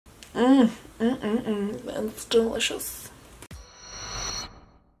That's delicious.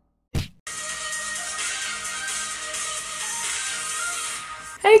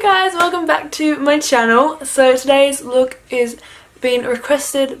 Hey guys, welcome back to my channel. So today's look is being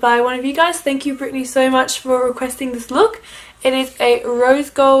requested by one of you guys. Thank you, Brittany, so much for requesting this look. It is a rose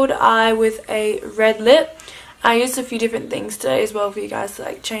gold eye with a red lip. I used a few different things today as well for you guys to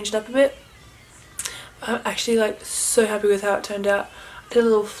like change it up a bit. I'm actually like so happy with how it turned out. I did a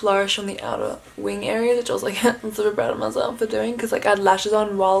little flourish on the outer wing area, which I was like I'm super proud of myself for doing, because like I had lashes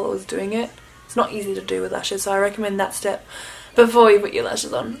on while I was doing it. It's not easy to do with lashes, so I recommend that step before you put your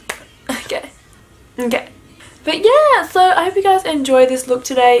lashes on. Okay. But yeah, so I hope you guys enjoy this look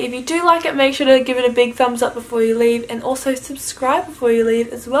today. If you do like it, make sure to give it a big thumbs up before you leave, and also subscribe before you leave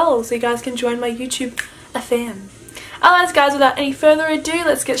as well, so you guys can join my YouTube fam. Alright guys, without any further ado,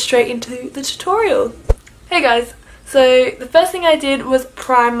 let's get straight into the tutorial. Hey guys, so the first thing I did was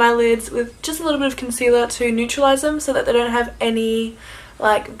prime my lids with just a little bit of concealer to neutralise them so that they don't have any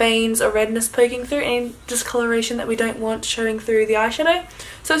like veins or redness poking through, any discoloration that we don't want showing through the eyeshadow.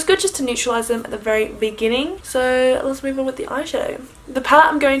 So it's good just to neutralise them at the very beginning. So let's move on with the eyeshadow. The palette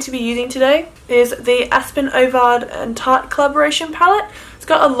I'm going to be using today is the Aspen Ovard and Tarte collaboration palette. It's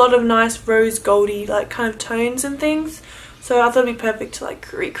got a lot of nice rose goldy like kind of tones and things. So I thought it'd be perfect to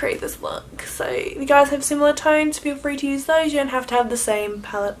like recreate this look. So if you guys have similar tones, feel free to use those. You don't have to have the same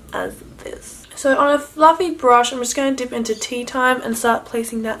palette as this. So on a fluffy brush, I'm just going to dip into Tea Time and start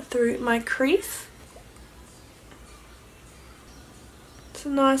placing that through my crease. It's a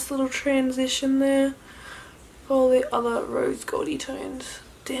nice little transition there for all the other rose goldy tones.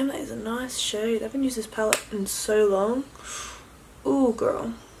 Damn, that is a nice shade. I haven't used this palette in so long. Ooh,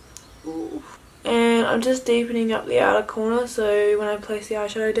 girl. Ooh. And I'm just deepening up the outer corner, so when I place the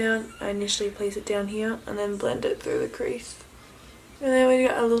eyeshadow down, I initially place it down here and then blend it through the crease. And then we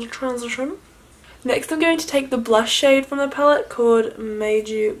got a little transition. Next I'm going to take the blush shade from the palette called Made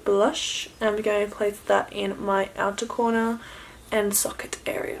You Blush, and I'm going to place that in my outer corner and socket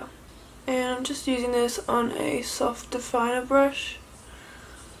area. And I'm just using this on a soft definer brush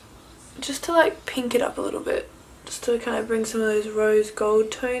just to like pink it up a little bit, just to kind of bring some of those rose gold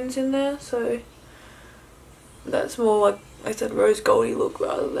tones in there, so that's more like I said rose goldy look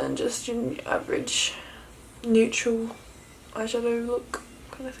rather than just your average neutral eyeshadow look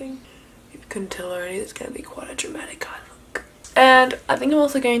kind of thing. If you couldn't tell already, it's going to be quite a dramatic eye look. And I think I'm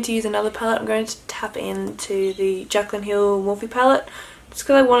also going to use another palette. I'm going to tap into the Jaclyn Hill Morphe palette just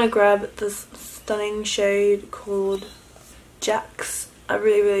because I want to grab this stunning shade called Jax. I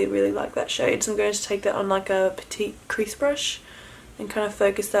really like that shade, so I'm going to take that on like a petite crease brush and kind of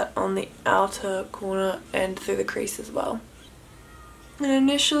focus that on the outer corner and through the crease as well. And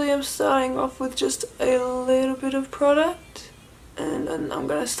initially I'm starting off with just a little bit of product, and then I'm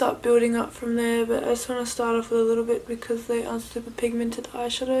going to start building up from there, but I just want to start off with a little bit because they are super pigmented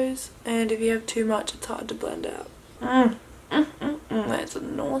eyeshadows, and if you have too much it's hard to blend out. That's a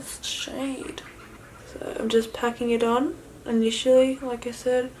nice shade. So I'm just packing it on initially, like I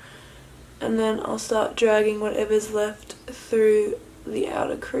said, and then I'll start dragging whatever's left through the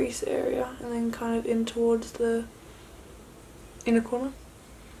outer crease area and then kind of in towards the inner corner.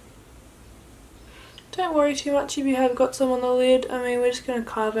 Don't worry too much if you have got some on the lid. I mean, we're just going to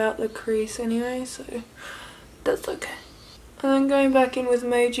carve out the crease anyway, so that's okay. And then going back in with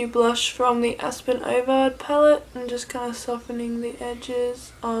Made You Blush from the Aspen Ovard palette and just kind of softening the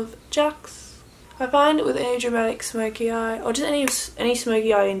edges of Jax. I find with any dramatic smoky eye, or just any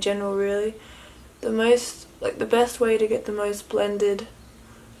smoky eye in general really, the best way to get the most blended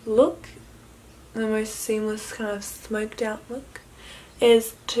look, the most seamless kind of smoked out look,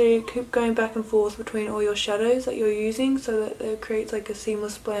 is to keep going back and forth between all your shadows that you're using so that it creates like a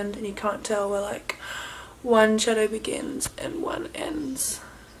seamless blend and you can't tell where like one shadow begins and one ends.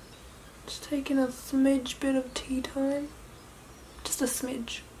 Just taking a smidge bit of Tea Time, just a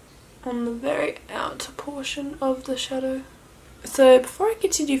smidge, on the very outer portion of the shadow. So before I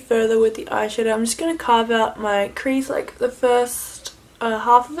continue further with the eyeshadow, I'm just going to carve out my crease, like the first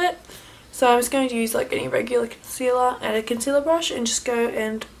half of it. So I'm just going to use like any regular concealer and a concealer brush and just go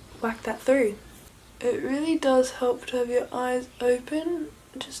and whack that through. It really does help to have your eyes open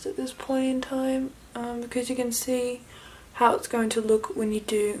just at this point in time, because you can see how it's going to look when you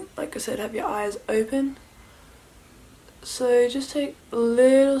do, like I said, have your eyes open. So just take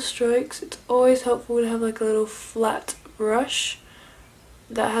little strokes. It's always helpful to have like a little flat brush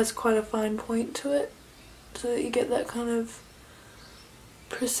that has quite a fine point to it so that you get that kind of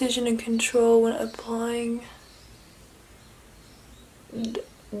precision and control when applying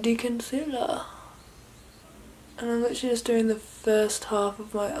the concealer. And I'm literally just doing the first half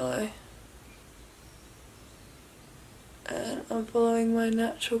of my eye. And I'm following my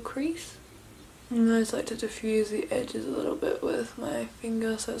natural crease. And I just like to diffuse the edges a little bit with my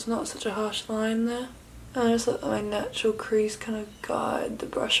finger so it's not such a harsh line there. And I just let my natural crease kind of guide the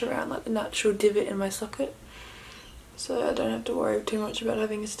brush around, like the natural divot in my socket. So I don't have to worry too much about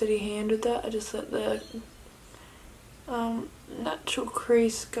having a steady hand with that. I just let the natural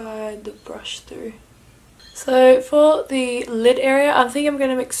crease guide the brush through. So for the lid area, I think I'm going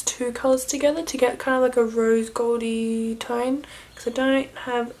to mix two colours together to get kind of like a rose goldy tone, because I don't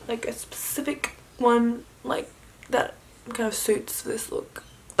have like a specific one like that kind of suits this look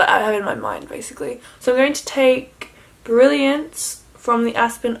that I have in my mind basically. So I'm going to take Brilliance from the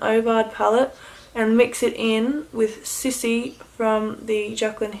Aspen Ovard palette and mix it in with Sissy from the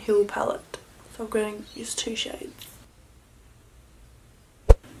Jaclyn Hill palette. So I'm going to use two shades.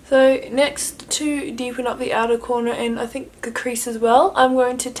 So next, to deepen up the outer corner and I think the crease as well, I'm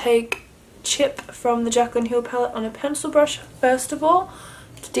going to take Chip from the Jaclyn Hill palette on a pencil brush first of all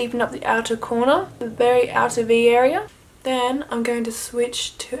to deepen up the outer corner, the very outer V area. Then I'm going to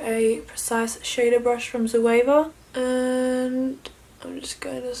switch to a precise shader brush from Zoeva and I'm just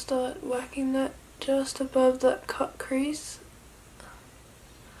going to start whacking that just above that cut crease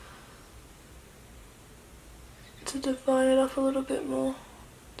to define it up a little bit more.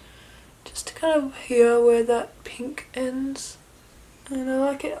 Just to kind of hear where that pink ends. And I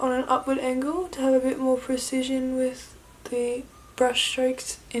like it on an upward angle to have a bit more precision with the brush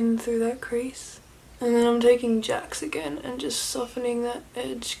strokes in through that crease. And then I'm taking Jax again and just softening that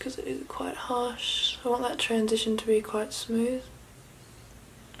edge because it is quite harsh. I want that transition to be quite smooth.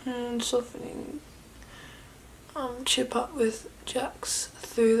 And softening Chip up with Jax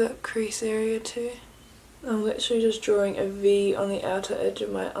through that crease area too. I'm literally just drawing a V on the outer edge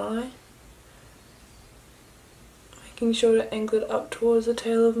of my eye. Making sure to angle it up towards the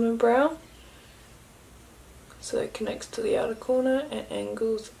tail of my brow so it connects to the outer corner and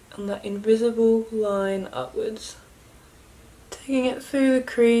angles on that invisible line upwards. Taking it through the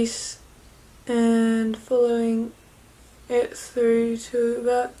crease and following it through to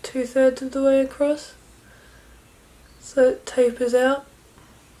about 2/3 of the way across so it tapers out.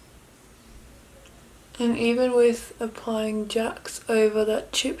 And even with applying Jax over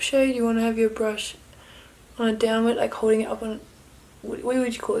that chip shade, you want to have your brush on a downward, like holding it up on, what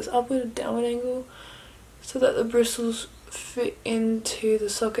would you call this, upward or downward angle, so that the bristles fit into the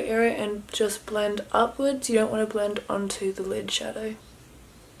socket area and just blend upwards. You don't want to blend onto the lid shadow.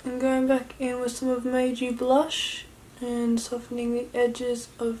 I'm going back in with some of Meiji blush and softening the edges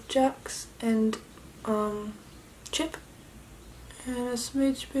of Jax and Chip and a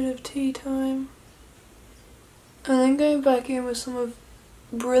smidge bit of tea time. And then going back in with some of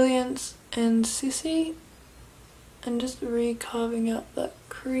Brilliance and Sissy and just re-carving out that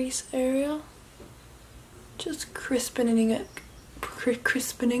crease area. Just crispening it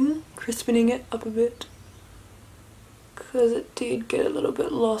up a bit. Because it did get a little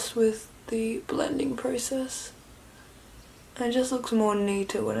bit lost with the blending process. And it just looks more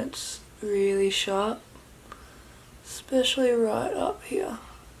neater when it's really sharp. Especially right up here.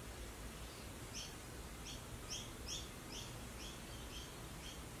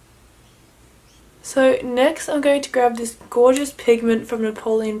 So next I'm going to grab this gorgeous pigment from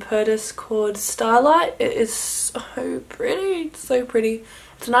Napoleon Purtis called Starlight. It is so pretty, it's so pretty.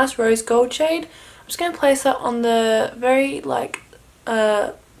 It's a nice rose gold shade. I'm just going to place that on the very like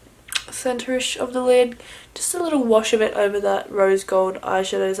centerish of the lid. Just a little wash of it over that rose gold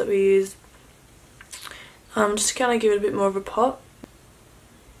eyeshadows that we used. Just to kind of give it a bit more of a pop.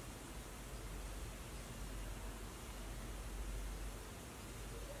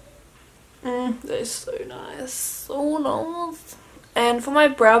 That is so nice, so nice. And for my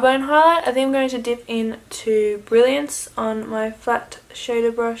brow bone highlight, I think I'm going to dip into Brilliance on my flat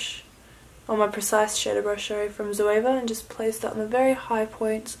shader brush, or my precise shader brush, sorry, from Zoeva, and just place that on the very high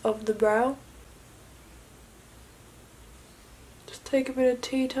points of the brow. Just take a bit of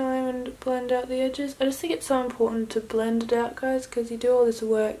tea time and blend out the edges. I just think it's so important to blend it out, guys, because you do all this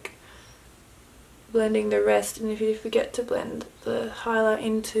work blending the rest, and if you forget to blend the highlight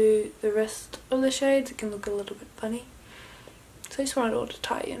into the rest of the shades, it can look a little bit funny. So I just want it all to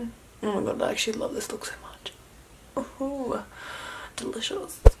tie in. Oh my god, I actually love this look so much. Oh,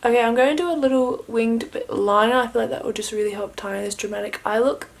 delicious. Okay, I'm going to do a little winged bit liner. I feel like that will just really help tie in this dramatic eye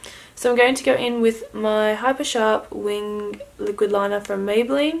look. So I'm going to go in with my Hyper Sharp Wing Liquid Liner from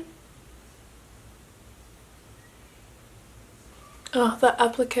Maybelline. Oh, that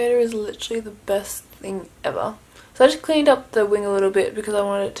applicator is literally the best thing ever. So I just cleaned up the wing a little bit because I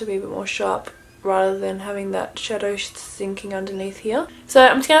wanted it to be a bit more sharp rather than having that shadow sinking underneath here. So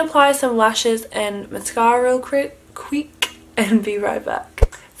I'm just going to apply some lashes and mascara real quick and be right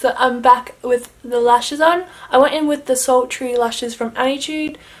back. So I'm back with the lashes on. I went in with the Sultry lashes from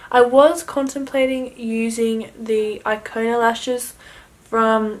Attitude. I was contemplating using the Icona lashes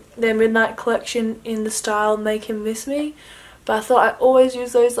from their Midnight collection in the style Make Him Miss Me, but I thought I always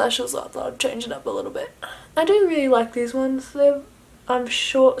use those lashes, so I thought I'd change it up a little bit. I do really like these ones. They're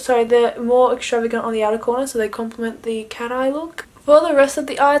more extravagant on the outer corner, so they complement the cat eye look. For the rest of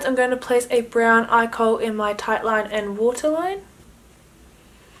the eyes, I'm going to place a brown eye kohl in my tight line and waterline.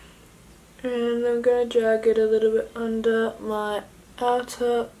 And I'm going to drag it a little bit under my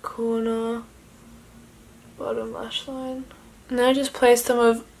outer corner bottom lash line. And then I just place some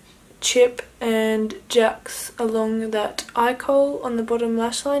of Chip and Jack's along that eye kohl on the bottom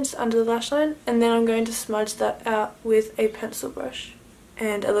lash line, just under the lash line. And then I'm going to smudge that out with a pencil brush.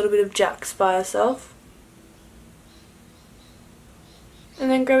 And a little bit of Jack's by herself.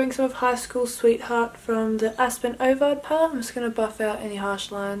 And then grabbing some of High School Sweetheart from the Aspen Ovard palette, I'm just going to buff out any harsh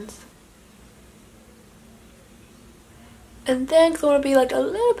lines. And then, because I want to be like a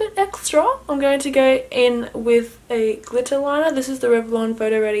little bit extra, I'm going to go in with a glitter liner. This is the Revlon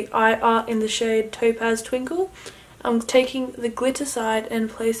Photo Ready Eye Art in the shade Topaz Twinkle. I'm taking the glitter side and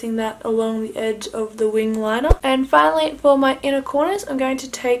placing that along the edge of the wing liner. And finally, for my inner corners, I'm going to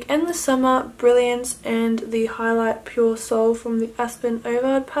take Endless Summer, Brilliance and the Highlight Pure Soul from the Aspen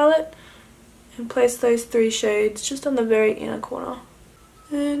Ovard palette and place those 3 shades just on the very inner corner.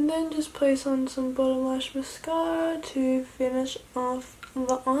 And then just place on some bottom lash mascara to finish off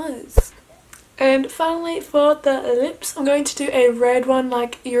the eyes. And finally for the lips, I'm going to do a red one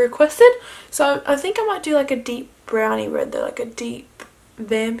like you requested. So I think I might do like a deep brownie red though, like a deep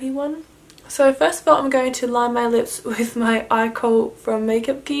vampy one. So first of all, I'm going to line my lips with my eye kohl from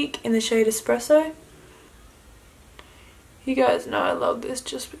Makeup Geek in the shade Espresso. You guys know I love this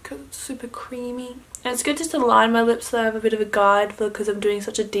just because it's super creamy. And it's good just to line my lips so I have a bit of a guide because I'm doing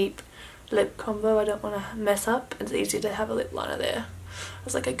such a deep lip combo. I don't want to mess up. It's easy to have a lip liner there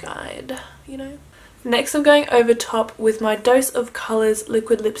as like a guide, you know. Next I'm going over top with my Dose of Colours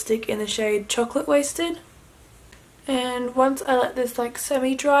liquid lipstick in the shade Chocolate Wasted. And once I let this like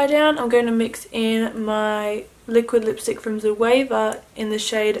semi-dry down, I'm going to mix in my liquid lipstick from Zoeva in the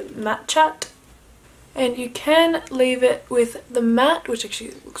shade Matte Chat. And you can leave it with the matte, which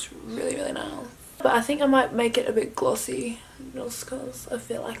actually looks really, really nice. But I think I might make it a bit glossy just because I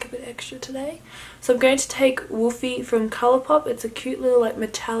feel like a bit extra today. So I'm going to take Woofy from Colourpop. It's a cute little like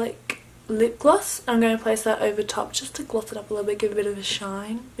metallic lip gloss. I'm going to place that over top just to gloss it up a little bit, give a bit of a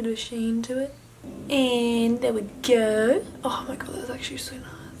shine, a bit of a sheen to it. And there we go. Oh my god, that's actually so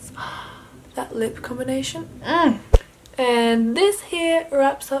nice. That lip combination. And this here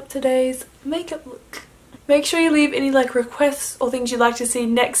wraps up today's makeup look. Make sure you leave any like requests or things you'd like to see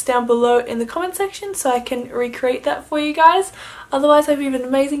next down below in the comment section so I can recreate that for you guys. Otherwise, I hope you have an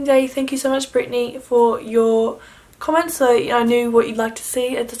amazing day. Thank you so much, Brittany, for your comments so I knew what you'd like to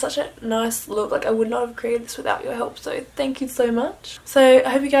see. It's such a nice look. Like I would not have created this without your help, so thank you so much. So I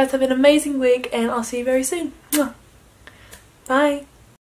hope you guys have an amazing week and I'll see you very soon. Bye.